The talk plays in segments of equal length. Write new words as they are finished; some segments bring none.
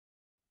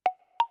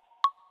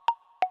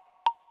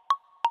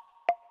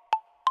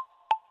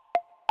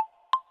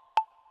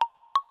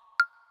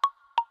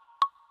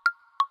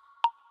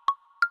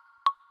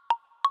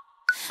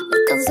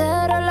cansé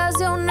de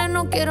relaciones,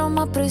 no quiero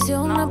más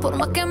prisiones. Por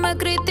más que me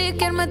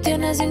critiquen, me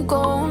tiene sin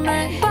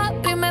cojones.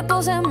 Papi me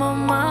puse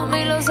mamá,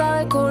 y lo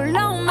sabe con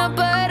la una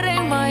PR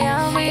en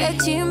Miami. Qué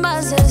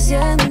chimba se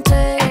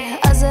siente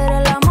hacer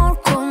el amor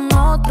con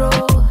otro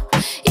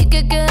y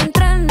que quede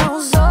entre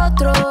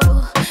nosotros.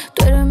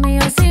 Tú eres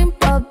mío sin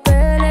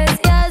papeles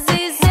y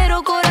así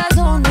cero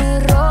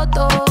corazones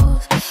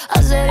rotos.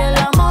 Hacer el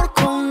amor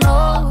con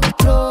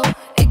otro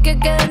y que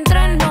quede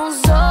entre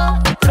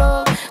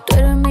nosotros. Tú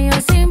eres mío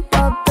sin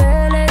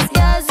papeles y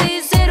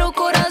así cero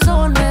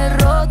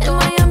corazones rotos. En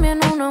Miami en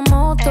una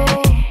moto,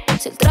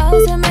 si el traje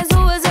se me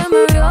sube se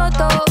me vio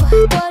todo.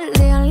 Todo el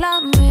día en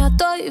la mía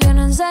estoy bien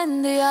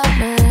encendida.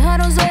 Me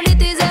dejaron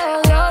solita y se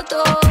odió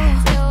todo.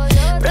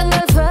 Prende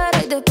el ferro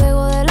y te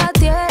pego de la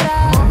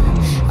tierra.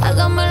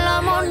 Hágame el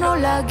amor, no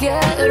la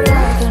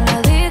guerra. Que en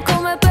la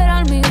disco me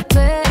esperan mis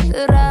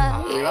perras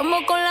y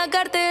vamos con la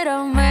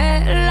cartera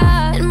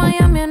mela. En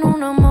Miami en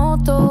una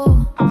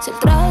moto, si el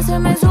traje se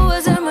me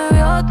sube se me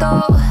vio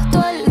todo.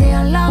 Todo el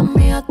día en la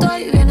mía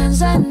estoy bien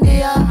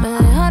encendida. Me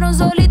dejaron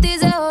solita y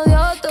se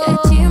odió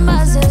todo. Qué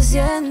chimba se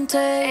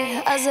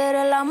siente hacer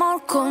el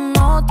amor con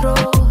otro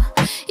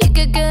y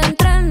que quede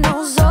entre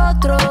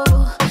nosotros.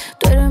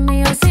 Tú eres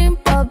mío sin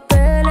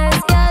papeles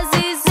y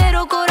así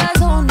cero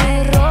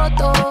corazones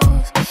rotos.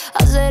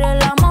 Hacer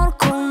el amor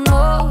con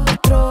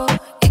otro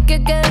y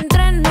que quede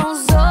entre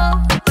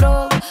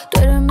nosotros. Tú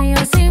eres mío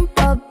sin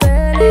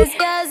papeles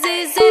y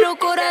así cero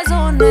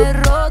corazones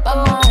rotos.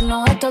 Vamos a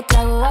darnos estos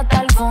tragos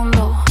hasta el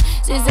fondo.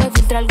 Si se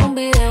filtra algún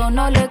video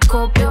no le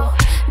copio.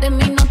 De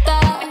mi nota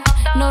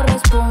no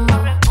respondo.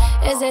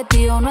 Ese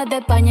tío no es de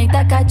España y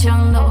está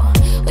cachando.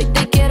 Hoy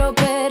te quiero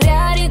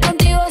perrear y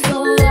contigo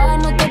sudar.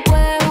 No te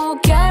puedes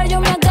buquear, yo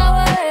me acabo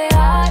de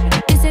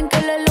dejar. Dicen que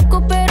él es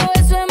loco pero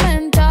eso es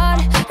mental.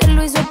 Él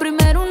lo hizo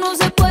primero, no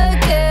se puede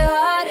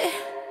quejar.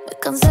 Me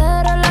cansé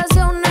de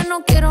relaciones,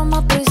 no quiero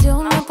más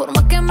prisiones. Por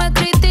más que me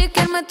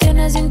critiquen, me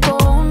tiene sin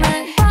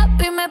cojones.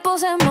 Papi me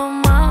puse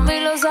mamá,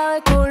 y lo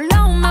sabe con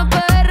la una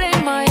PR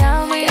en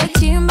Miami. Qué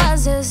chimba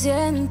se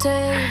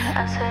siente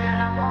hacer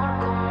el amor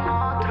con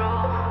otro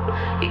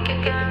y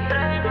que quede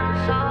entre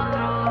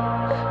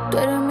nosotros. Tú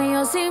eres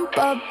mío sin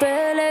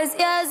papeles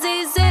y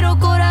así cero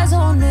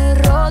corazones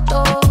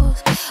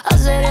rotos.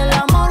 Hacer el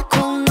amor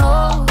con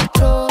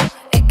otro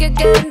y que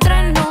quede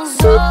entre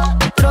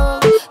nosotros.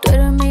 Tú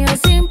eres mío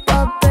sin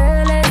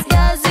papeles y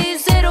así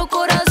cero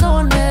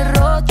corazones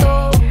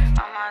rotos.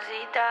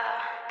 Mamacita,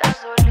 estás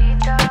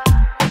solita,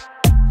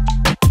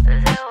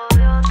 se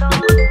jodió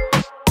todo.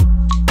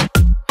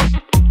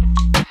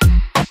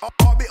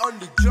 I'll be on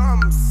the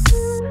drums.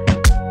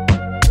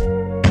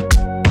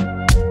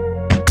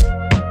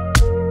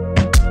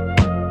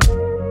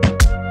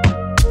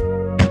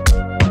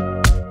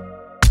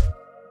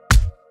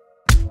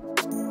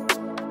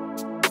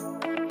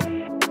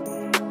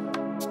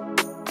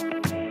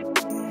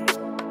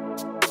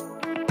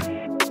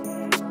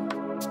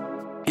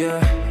 Yeah,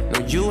 no,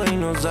 you ain't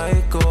no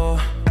psycho.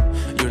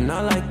 You're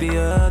not like the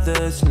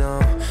others, no.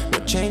 No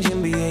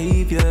changing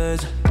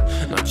behaviors.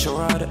 Not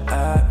sure how to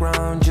act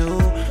around you.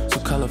 So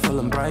colorful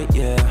and bright,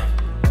 yeah.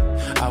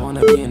 I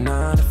wanna be a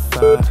 9 to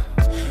 5.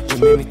 You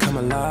made me come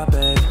alive,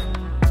 babe.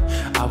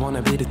 I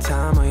wanna be the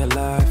time of your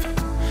life.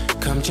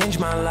 Come change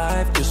my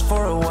life just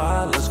for a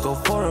while. Let's go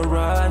for a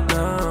ride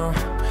now.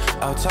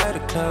 Outside the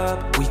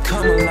club, we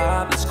come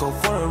alive. Let's go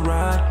for a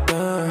ride,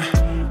 yeah.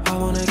 I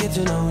wanna get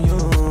to know you.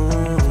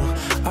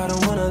 I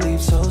don't wanna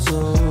leave so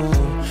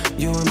soon.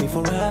 You and me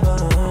forever,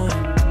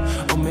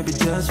 or maybe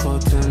just for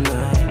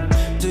tonight.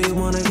 Do you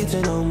wanna get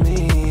to know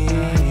me?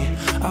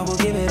 I will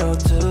give it all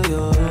to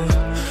you.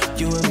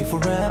 You and me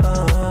forever.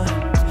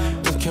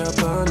 Don't care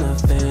about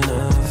nothing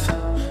else.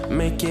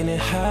 Making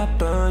it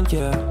happen,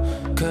 yeah.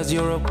 Cause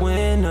you're a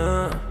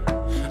winner.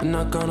 I'm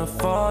not gonna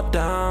fall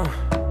down.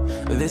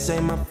 This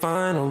ain't my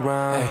final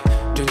round. Hey,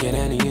 drinking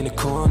Annie in the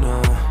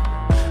corner.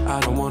 I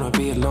don't wanna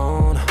be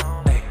alone.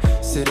 Hey,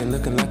 sitting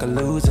looking like a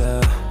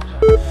loser,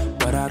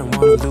 but I don't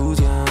wanna lose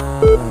ya.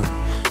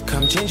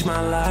 Come change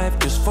my life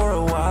just for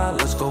a while.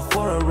 Let's go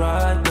for a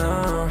ride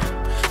now.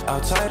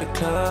 Outside the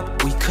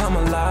club, we come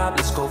alive.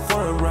 Let's go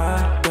for a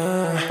ride,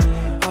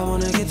 yeah. I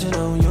wanna get to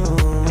know you.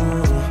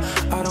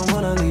 I don't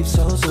wanna leave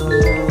so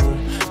soon.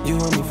 You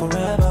and me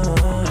forever,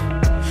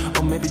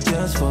 or maybe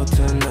just for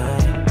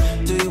tonight.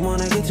 Do you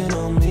wanna get to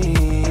know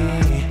me?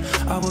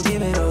 I will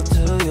give it all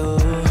to you.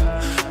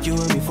 You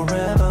and me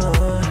forever.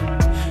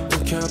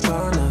 Don't care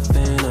about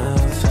nothing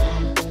else.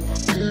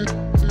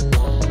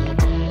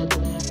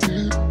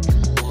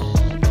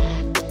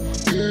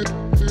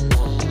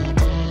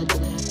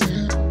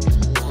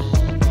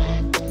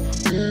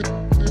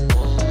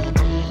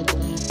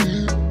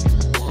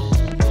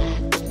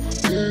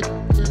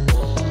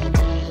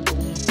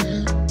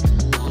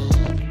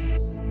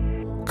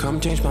 Come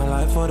change my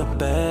life for the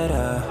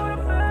better,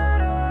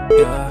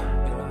 yeah.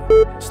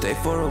 Stay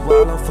for a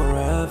while or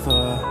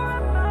forever.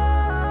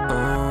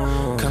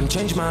 Come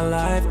change my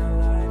life.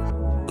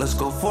 Let's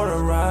go for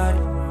a ride.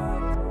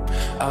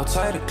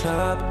 Outside the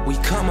club, we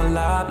come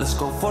alive. Let's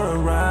go for a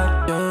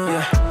ride,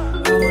 yeah.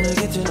 I wanna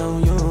get to know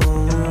you.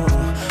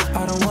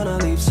 I don't wanna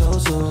leave so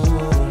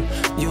soon.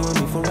 You and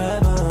me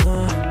forever,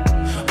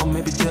 or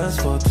maybe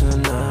just for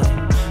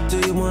tonight. Do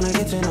you wanna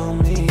get to know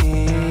me?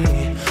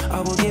 I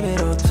will give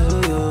it all to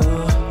you.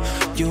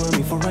 You and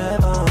me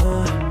forever.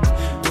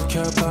 Don't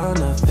care about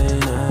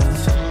nothing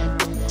else.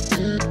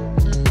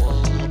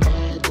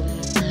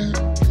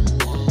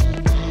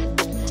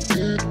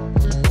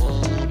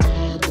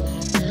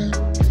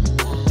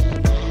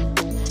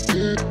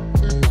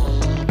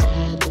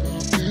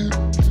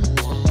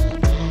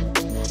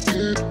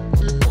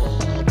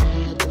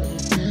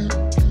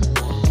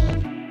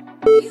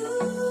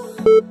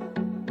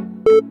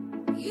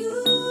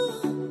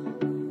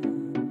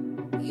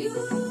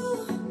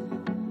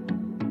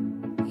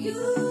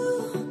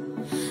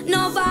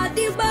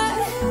 Nobody but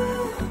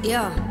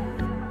yeah.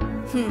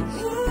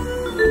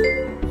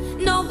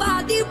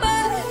 Nobody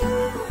but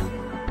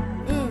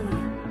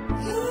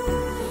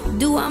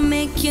Do I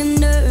make you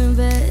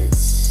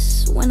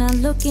nervous when I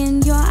look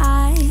in your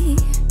eye?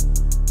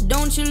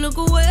 Don't you look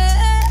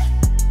away?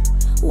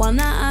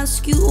 Wanna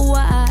ask you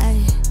why?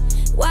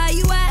 Why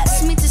you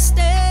ask me to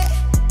stay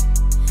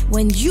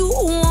when you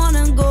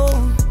wanna go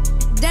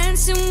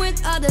dancing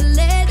with other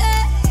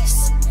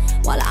ladies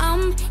while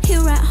I'm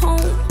here at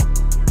home?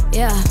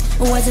 Yeah,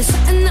 was it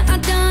something that I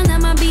done?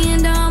 Am I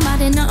being dumb? I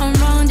did nothing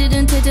wrong,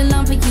 didn't take the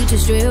long for you to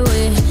stray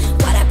away.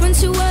 What happened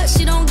to us?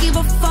 You don't give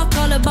a fuck,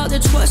 all about the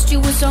trust.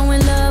 You were so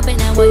in love, and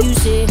now what you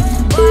say?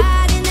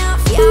 Bad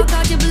enough, y'all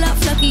caught your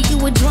bluff. Lucky you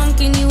were drunk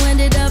and you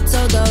ended up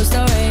so those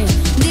story.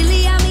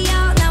 Nearly had me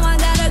out, now I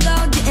gotta go.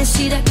 Didn't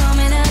see that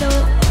coming at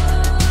all.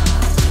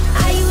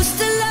 I used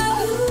to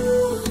love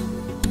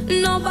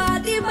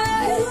nobody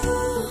but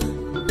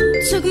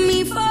took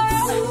me for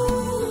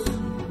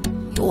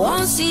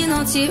won't see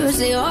no tears,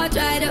 they all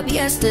dried up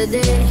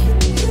yesterday.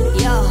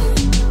 Yo,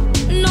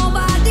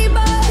 nobody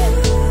but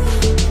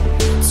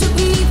took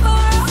me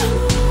for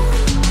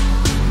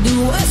do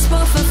what's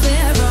for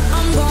forever.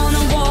 I'm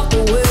gonna walk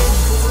away.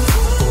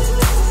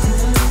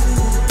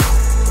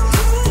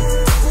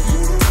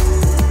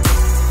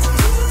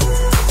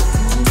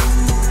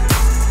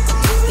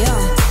 Yo,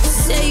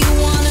 say you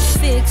wanna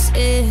fix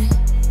it,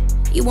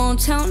 you won't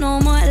tell no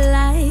more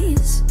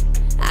lies.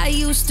 I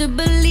used to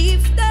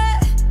believe that.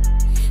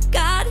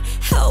 God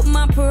help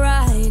my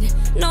pride.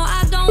 No,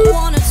 I don't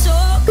wanna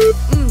talk.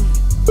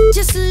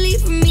 Just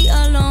leave me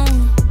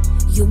alone.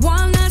 You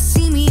wanna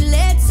see me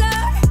later,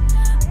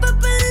 but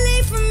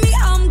believe me,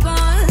 I'm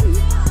gone.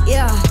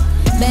 Yeah,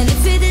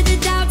 benefit of the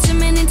doubt, 2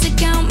 minutes to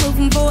count.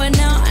 Moving forward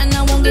now, and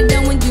I won't get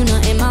done with you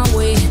not in my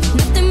way.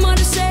 Nothing more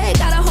to say.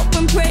 Gotta hope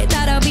and pray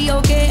that I'll be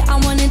okay. I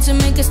wanted to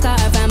make a start,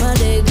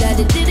 family. Glad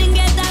it didn't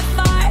get that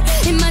far.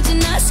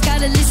 Imagine us,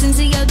 gotta listen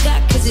to your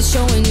gut, cause it's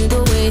showing you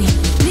the way.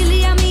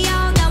 Nearly had me out.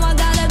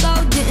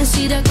 Didn't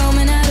see that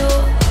coming at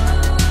all.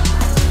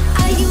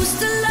 I used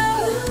to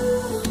love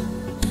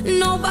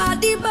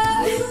nobody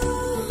but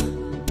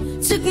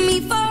took me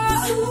for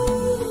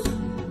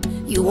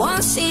you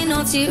won't see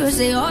no tears,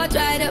 they all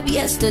dried up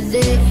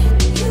yesterday.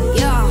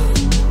 Yeah,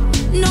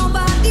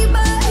 nobody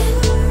but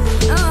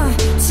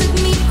took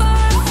me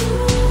for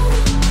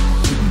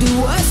do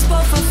what's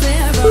for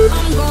forever.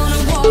 I'm gonna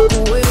walk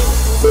away.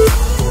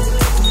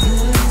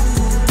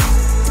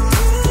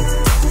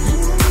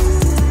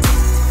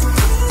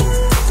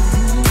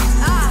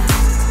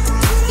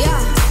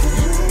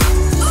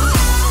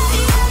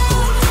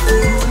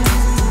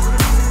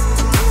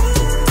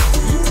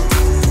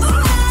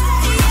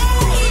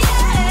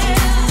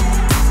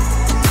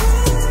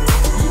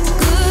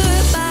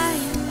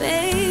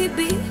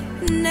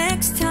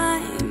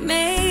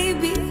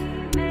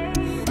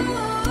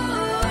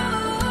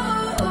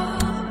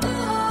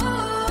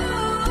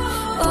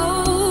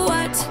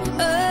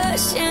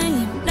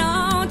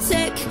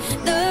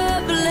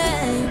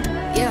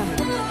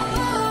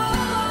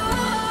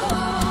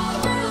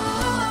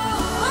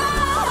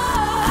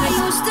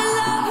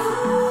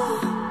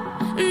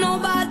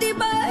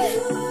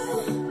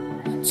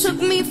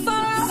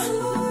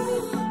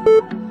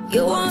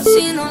 You won't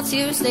see no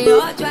tears, they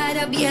all dried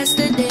up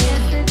yesterday.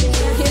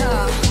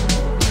 Yeah,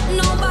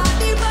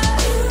 nobody but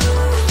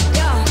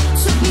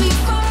took me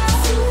for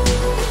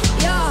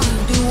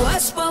do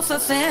what's for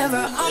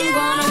forever. I'm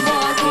gonna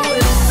walk away.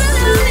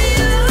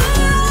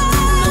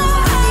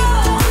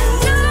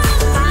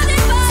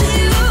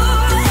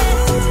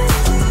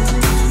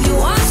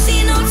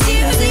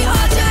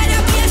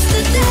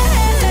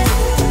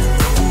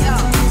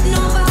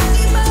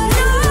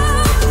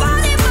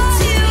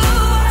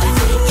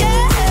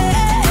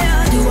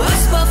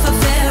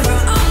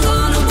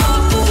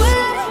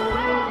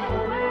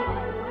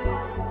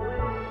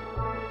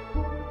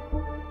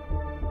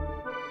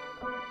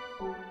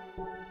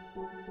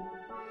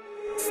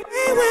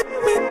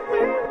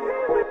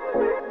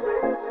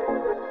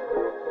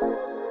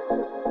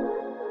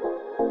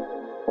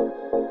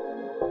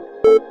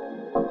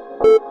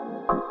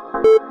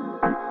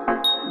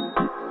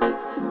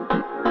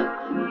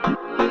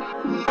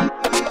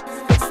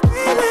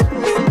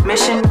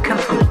 Mission complete.